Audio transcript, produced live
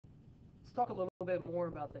let's talk a little bit more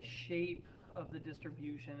about the shape of the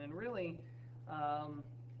distribution. And really, I'm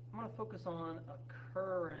going to focus on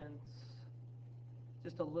occurrence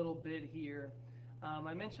just a little bit here.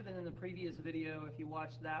 I mentioned it in the previous video, if you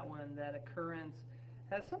watched that one, that occurrence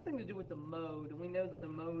has something to do with the mode. And we know that the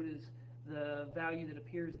mode is the value that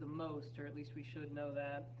appears the most, or at least we should know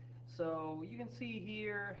that. So you can see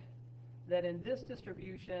here that in this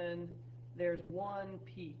distribution, there's one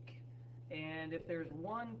peak. And if there's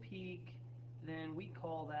one peak, then we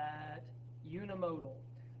call that unimodal.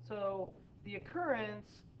 So the occurrence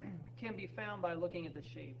can be found by looking at the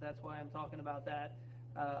shape. That's why I'm talking about that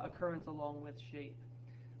occurrence along with shape.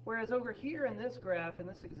 Whereas over here in this graph, in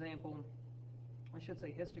this example, I should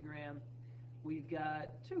say histogram, we've got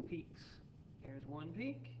two peaks. Here's one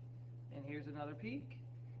peak, and here's another peak.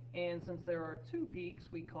 And since there are two peaks,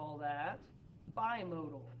 we call that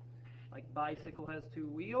bimodal. Like bicycle has two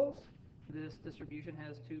wheels, this distribution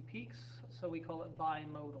has two peaks, so we call it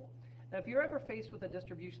bimodal. Now, if you're ever faced with a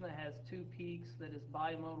distribution that has two peaks that is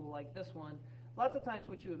bimodal like this one, lots of times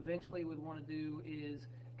what you eventually would want to do is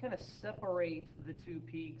kind of separate the two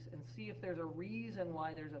peaks and see if there's a reason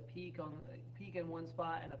why there's a peak in one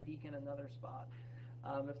spot and a peak in another spot.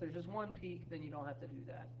 If there's just one peak, then you don't have to do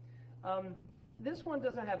that. This one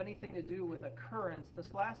doesn't have anything to do with occurrence. This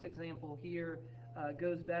last example here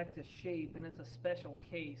goes back to shape, and it's a special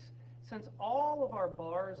case. Since all of our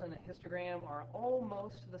bars in a histogram are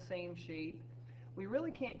almost the same shape, we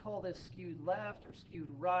really can't call this skewed left or skewed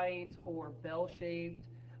right or bell-shaped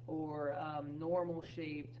or normal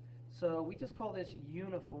shaped. So we just call this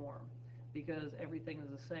uniform because everything is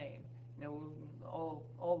the same. You know,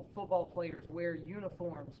 all football players wear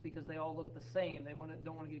uniforms because they all look the same. They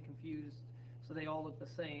don't want to get confused, so they all look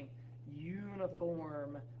the same.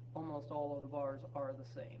 Uniform, almost all of the bars are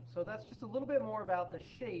the same. So that's just a little bit more about the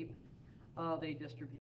shape of a distribution.